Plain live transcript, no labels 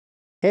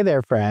Hey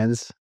there,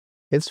 friends.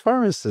 It's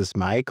Pharmacist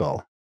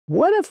Michael.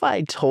 What if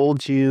I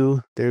told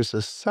you there's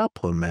a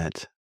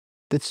supplement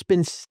that's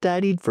been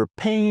studied for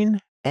pain,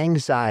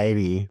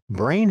 anxiety,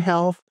 brain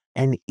health,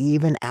 and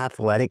even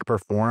athletic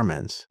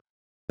performance,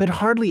 but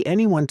hardly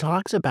anyone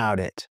talks about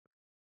it?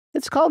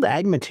 It's called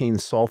Agmatine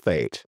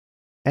Sulfate.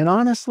 And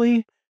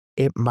honestly,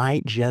 it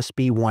might just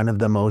be one of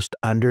the most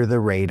under the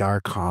radar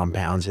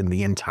compounds in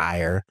the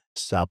entire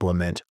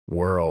supplement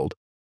world.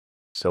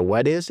 So,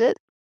 what is it?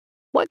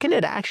 What can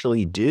it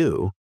actually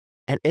do?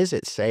 And is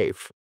it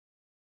safe?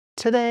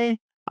 Today,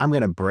 I'm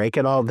going to break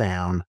it all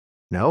down.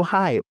 No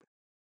hype,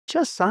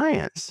 just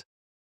science.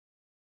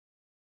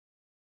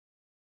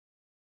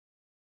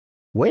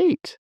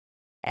 Wait,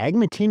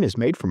 agmatine is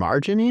made from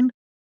arginine?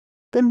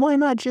 Then why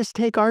not just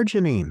take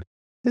arginine?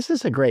 This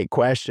is a great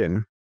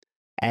question.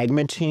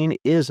 Agmatine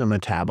is a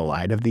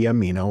metabolite of the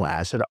amino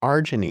acid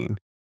arginine,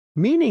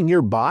 meaning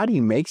your body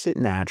makes it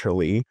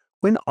naturally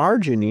when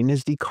arginine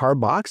is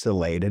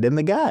decarboxylated in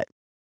the gut.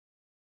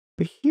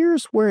 But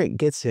here's where it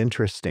gets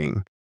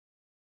interesting.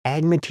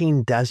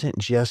 Agmatine doesn't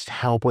just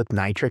help with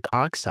nitric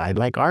oxide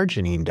like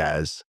arginine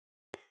does.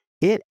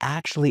 It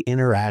actually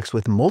interacts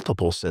with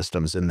multiple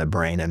systems in the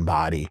brain and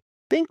body.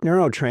 Think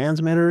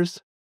neurotransmitters,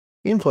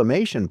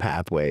 inflammation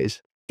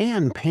pathways,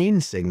 and pain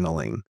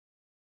signaling.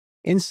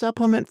 In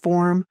supplement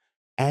form,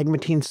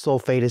 agmatine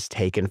sulfate is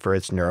taken for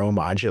its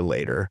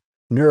neuromodulator,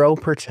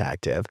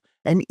 neuroprotective,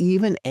 and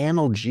even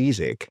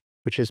analgesic,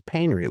 which is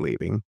pain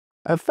relieving,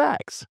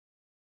 effects.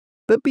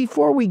 But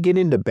before we get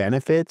into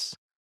benefits,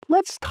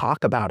 let's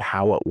talk about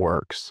how it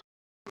works.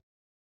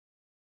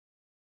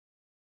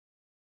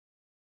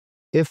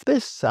 If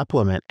this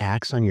supplement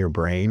acts on your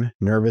brain,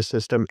 nervous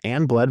system,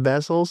 and blood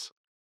vessels,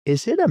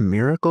 is it a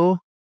miracle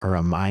or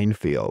a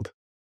minefield?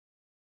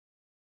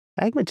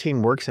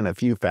 Agmatine works in a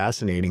few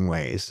fascinating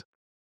ways.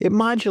 It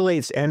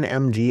modulates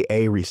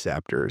NMDA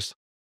receptors.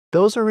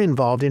 Those are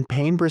involved in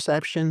pain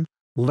perception,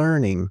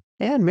 learning,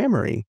 and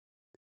memory.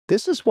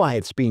 This is why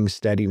it's being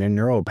studied in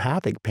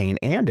neuropathic pain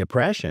and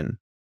depression.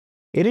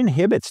 It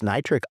inhibits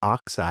nitric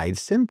oxide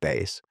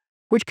synthase,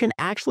 which can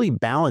actually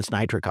balance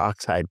nitric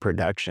oxide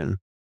production.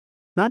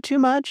 Not too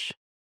much,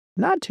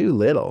 not too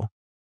little.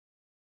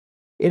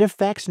 It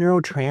affects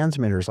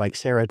neurotransmitters like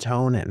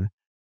serotonin,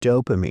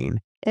 dopamine,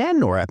 and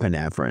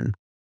norepinephrine.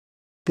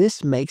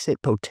 This makes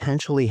it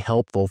potentially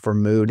helpful for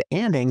mood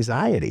and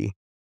anxiety,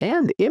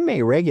 and it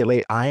may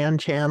regulate ion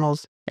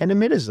channels and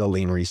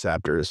imidazoline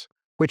receptors,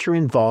 which are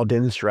involved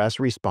in stress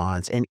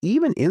response and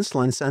even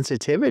insulin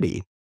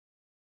sensitivity.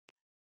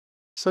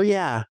 So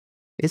yeah,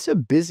 it's a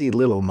busy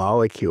little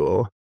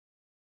molecule.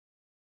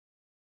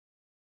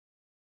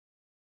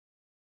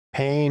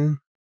 Pain,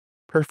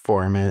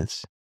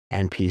 performance,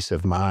 and peace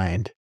of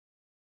mind.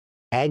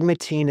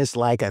 Agmatine is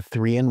like a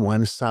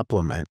 3-in-1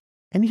 supplement,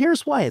 and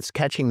here's why it's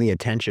catching the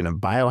attention of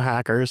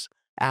biohackers,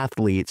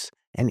 athletes,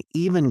 and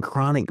even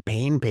chronic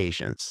pain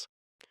patients.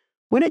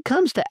 When it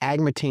comes to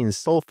agmatine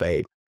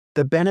sulfate,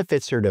 the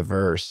benefits are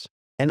diverse,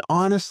 and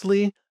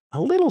honestly,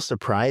 a little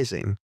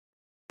surprising.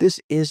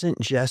 This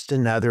isn't just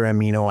another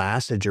amino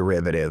acid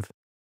derivative.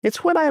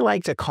 It's what I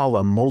like to call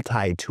a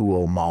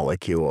multi-tool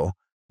molecule,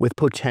 with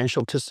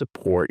potential to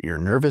support your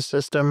nervous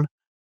system,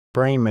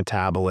 brain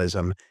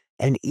metabolism,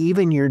 and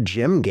even your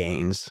gym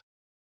gains.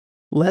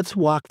 Let's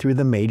walk through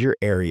the major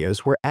areas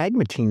where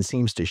agmatine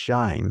seems to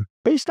shine,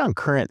 based on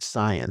current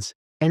science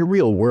and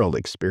real-world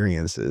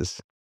experiences.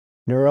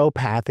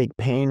 Neuropathic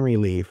pain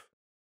relief.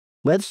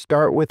 Let's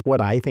start with what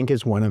I think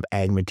is one of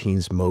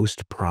agmatine's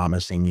most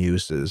promising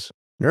uses,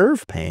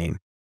 nerve pain.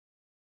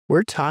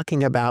 We're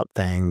talking about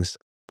things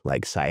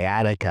like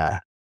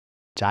sciatica,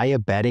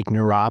 diabetic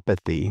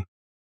neuropathy,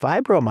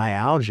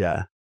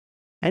 fibromyalgia,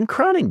 and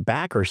chronic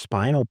back or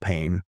spinal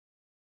pain.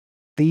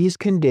 These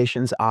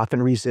conditions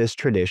often resist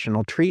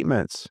traditional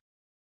treatments.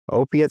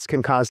 Opiates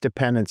can cause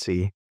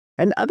dependency,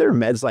 and other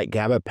meds like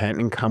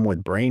gabapentin come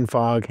with brain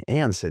fog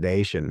and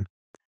sedation.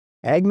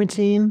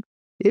 Agmatine,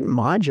 it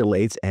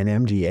modulates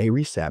NMDA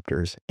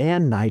receptors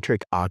and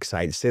nitric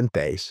oxide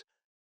synthase,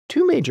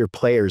 two major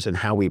players in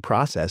how we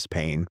process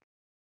pain.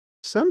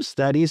 Some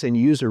studies and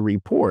user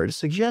reports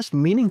suggest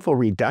meaningful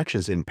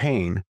reductions in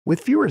pain with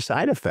fewer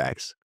side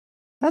effects.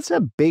 That's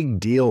a big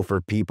deal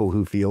for people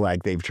who feel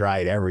like they've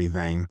tried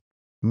everything.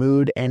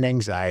 Mood and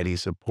anxiety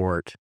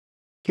support.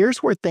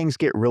 Here's where things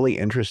get really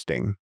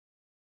interesting.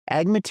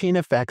 Agmatine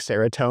affects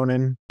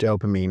serotonin,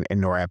 dopamine,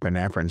 and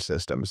norepinephrine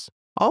systems,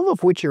 all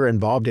of which are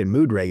involved in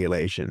mood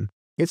regulation.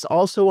 It's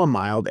also a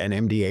mild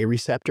NMDA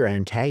receptor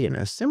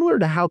antagonist, similar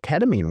to how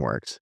ketamine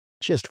works,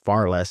 just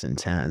far less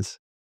intense.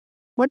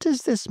 What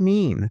does this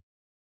mean?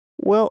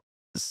 Well,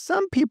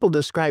 some people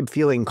describe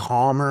feeling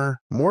calmer,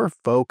 more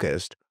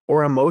focused,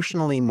 or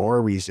emotionally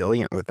more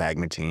resilient with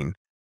agmatine.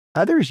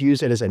 Others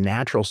use it as a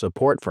natural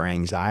support for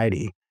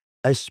anxiety,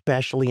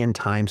 especially in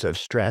times of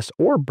stress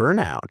or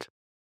burnout.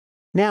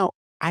 Now,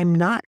 I'm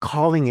not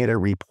calling it a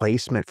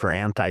replacement for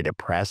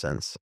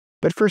antidepressants,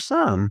 but for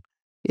some,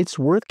 it's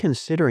worth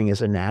considering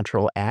as a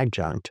natural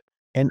adjunct.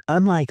 And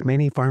unlike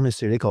many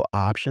pharmaceutical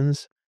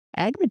options,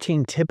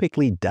 Agmatine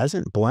typically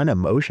doesn't blunt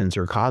emotions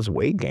or cause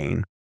weight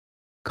gain.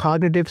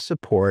 Cognitive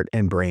support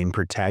and brain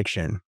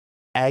protection.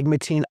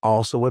 Agmatine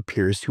also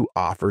appears to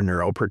offer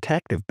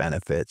neuroprotective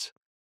benefits,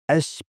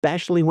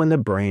 especially when the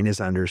brain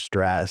is under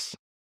stress,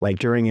 like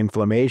during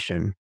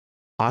inflammation,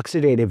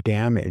 oxidative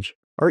damage,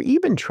 or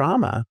even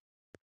trauma.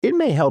 It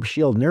may help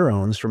shield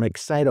neurons from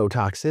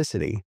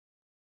excitotoxicity.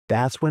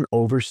 That's when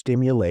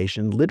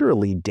overstimulation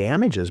literally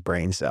damages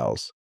brain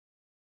cells.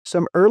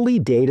 Some early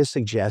data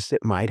suggests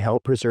it might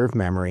help preserve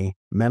memory,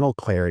 mental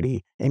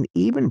clarity, and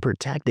even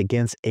protect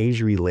against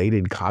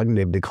age-related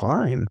cognitive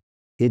decline.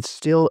 It's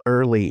still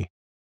early,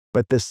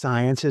 but the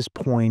science is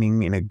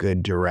pointing in a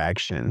good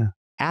direction.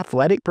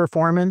 Athletic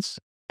performance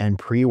and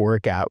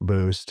pre-workout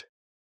boost.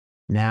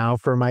 Now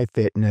for my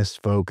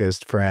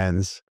fitness-focused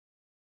friends.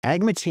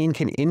 Agmatine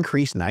can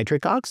increase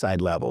nitric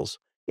oxide levels,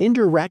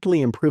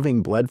 indirectly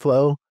improving blood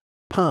flow,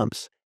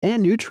 pumps,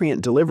 and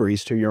nutrient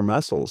deliveries to your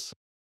muscles.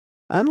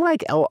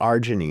 Unlike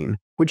L-arginine,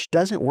 which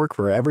doesn't work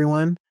for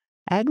everyone,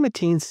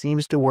 Agmatine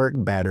seems to work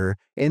better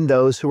in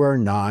those who are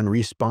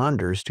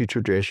non-responders to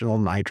traditional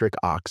nitric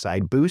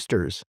oxide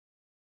boosters.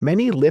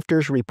 Many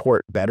lifters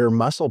report better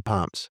muscle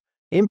pumps,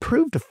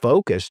 improved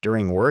focus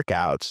during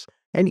workouts,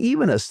 and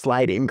even a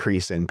slight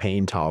increase in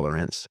pain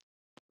tolerance,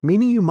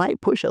 meaning you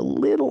might push a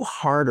little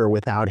harder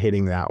without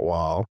hitting that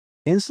wall.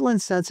 Insulin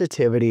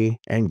sensitivity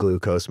and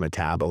glucose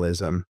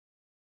metabolism.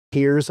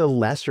 Here's a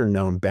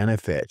lesser-known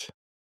benefit.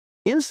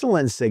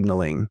 Insulin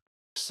signaling.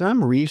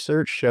 Some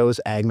research shows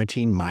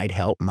Agmatine might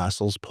help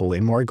muscles pull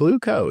in more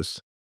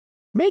glucose,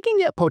 making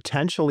it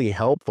potentially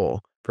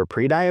helpful for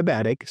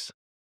prediabetics,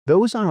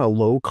 those on a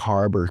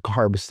low-carb or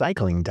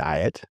carb-cycling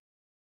diet,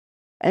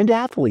 and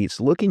athletes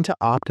looking to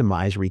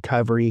optimize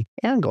recovery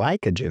and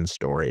glycogen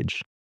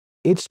storage.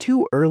 It's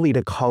too early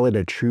to call it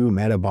a true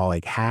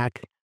metabolic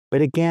hack,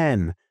 but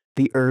again,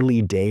 the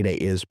early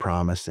data is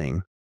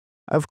promising.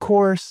 Of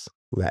course,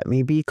 let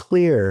me be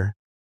clear,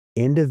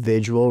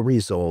 individual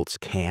results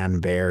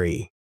can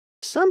vary.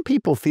 Some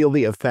people feel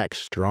the effects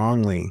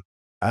strongly,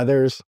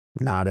 others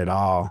not at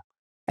all.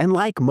 And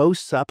like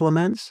most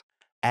supplements,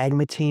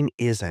 Agmatine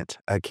isn't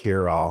a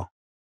cure-all.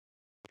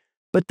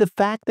 But the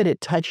fact that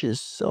it touches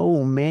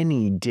so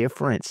many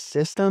different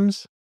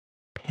systems,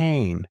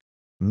 pain,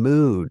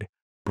 mood,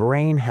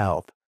 brain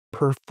health,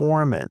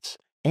 performance,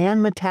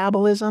 and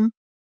metabolism,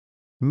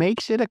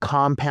 makes it a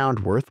compound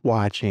worth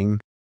watching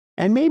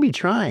and maybe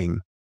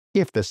trying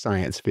if the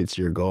science fits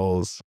your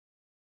goals.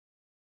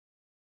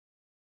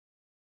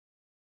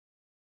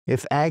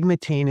 If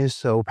Agmatine is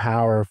so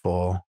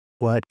powerful,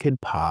 what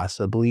could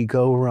possibly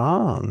go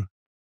wrong?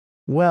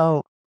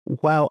 Well,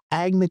 while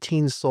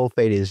Agmatine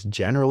sulfate is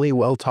generally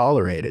well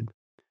tolerated,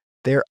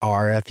 there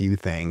are a few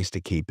things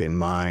to keep in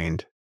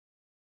mind.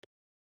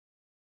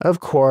 Of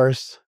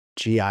course,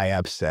 GI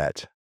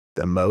upset.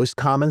 The most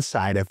common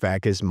side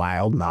effect is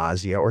mild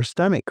nausea or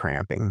stomach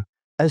cramping,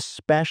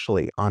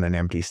 especially on an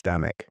empty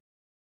stomach.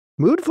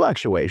 Mood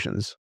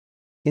fluctuations.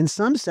 In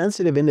some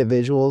sensitive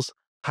individuals,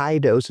 high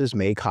doses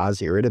may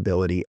cause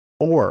irritability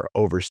or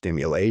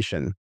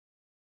overstimulation.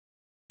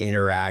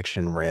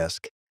 Interaction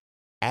risk.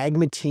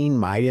 Agmatine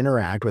might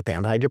interact with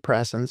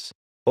antidepressants,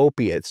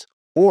 opiates,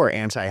 or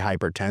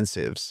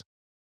antihypertensives.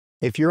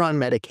 If you're on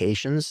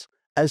medications,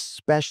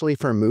 especially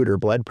for mood or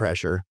blood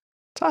pressure,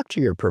 talk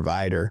to your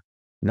provider.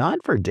 Not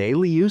for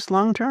daily use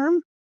long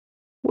term?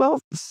 Well,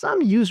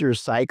 some users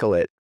cycle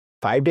it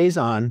 5 days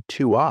on,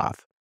 2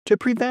 off to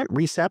prevent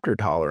receptor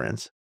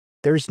tolerance.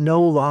 There's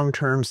no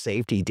long-term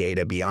safety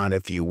data beyond a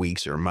few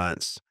weeks or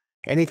months.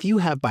 And if you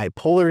have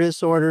bipolar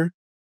disorder,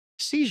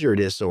 seizure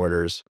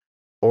disorders,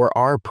 or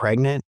are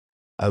pregnant,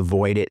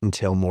 avoid it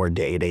until more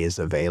data is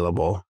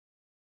available.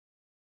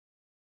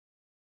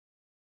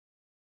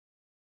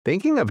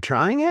 Thinking of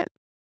trying it?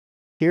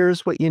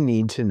 Here's what you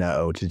need to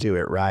know to do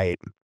it right.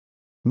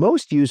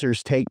 Most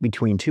users take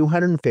between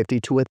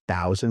 250 to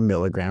 1,000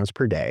 milligrams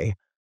per day,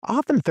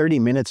 often 30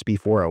 minutes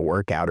before a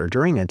workout or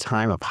during a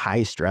time of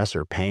high stress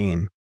or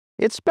pain.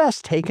 It's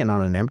best taken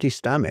on an empty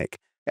stomach,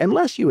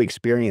 unless you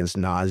experience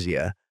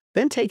nausea,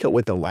 then take it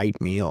with a light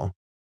meal.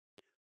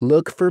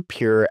 Look for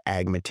pure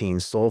Agmatine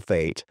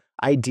sulfate,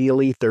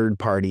 ideally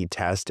third-party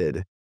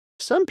tested.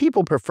 Some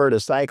people prefer to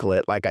cycle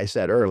it, like I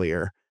said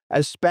earlier,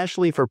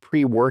 especially for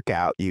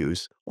pre-workout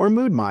use or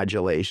mood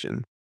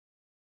modulation.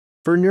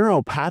 For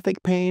neuropathic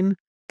pain,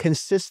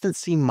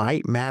 consistency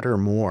might matter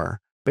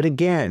more, but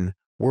again,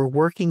 we're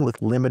working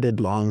with limited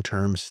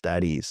long-term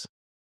studies.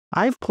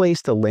 I've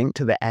placed a link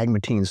to the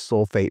Agmatine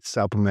sulfate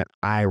supplement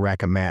I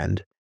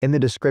recommend in the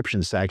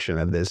description section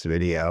of this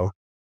video.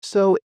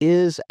 So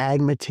is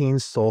Agmatine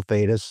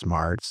sulfate a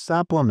smart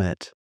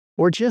supplement,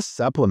 or just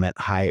supplement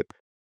hype?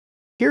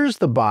 Here's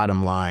the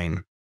bottom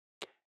line.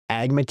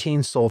 Agmatine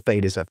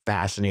sulfate is a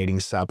fascinating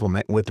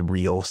supplement with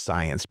real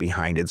science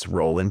behind its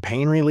role in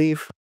pain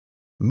relief,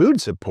 mood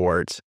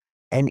support,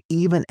 and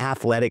even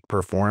athletic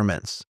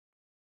performance.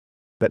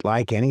 But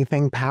like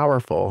anything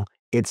powerful,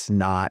 it's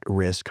not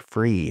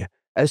risk-free,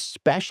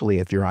 especially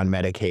if you're on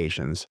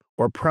medications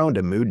or prone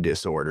to mood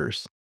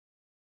disorders.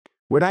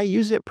 Would I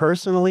use it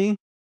personally?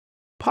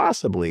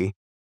 possibly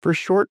for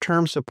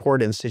short-term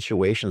support in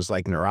situations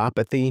like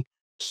neuropathy,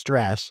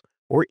 stress,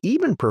 or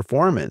even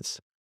performance,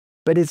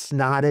 but it's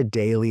not a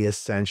daily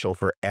essential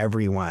for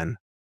everyone.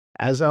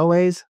 As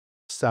always,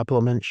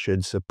 supplements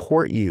should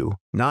support you,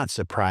 not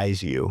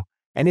surprise you.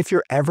 And if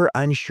you're ever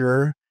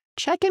unsure,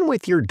 check in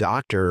with your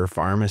doctor or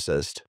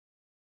pharmacist.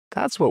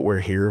 That's what we're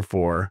here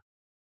for.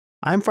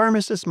 I'm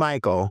Pharmacist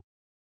Michael.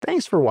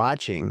 Thanks for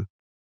watching.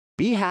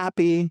 Be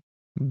happy,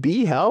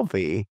 be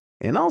healthy,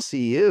 and I'll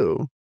see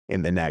you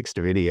in the next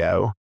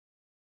video.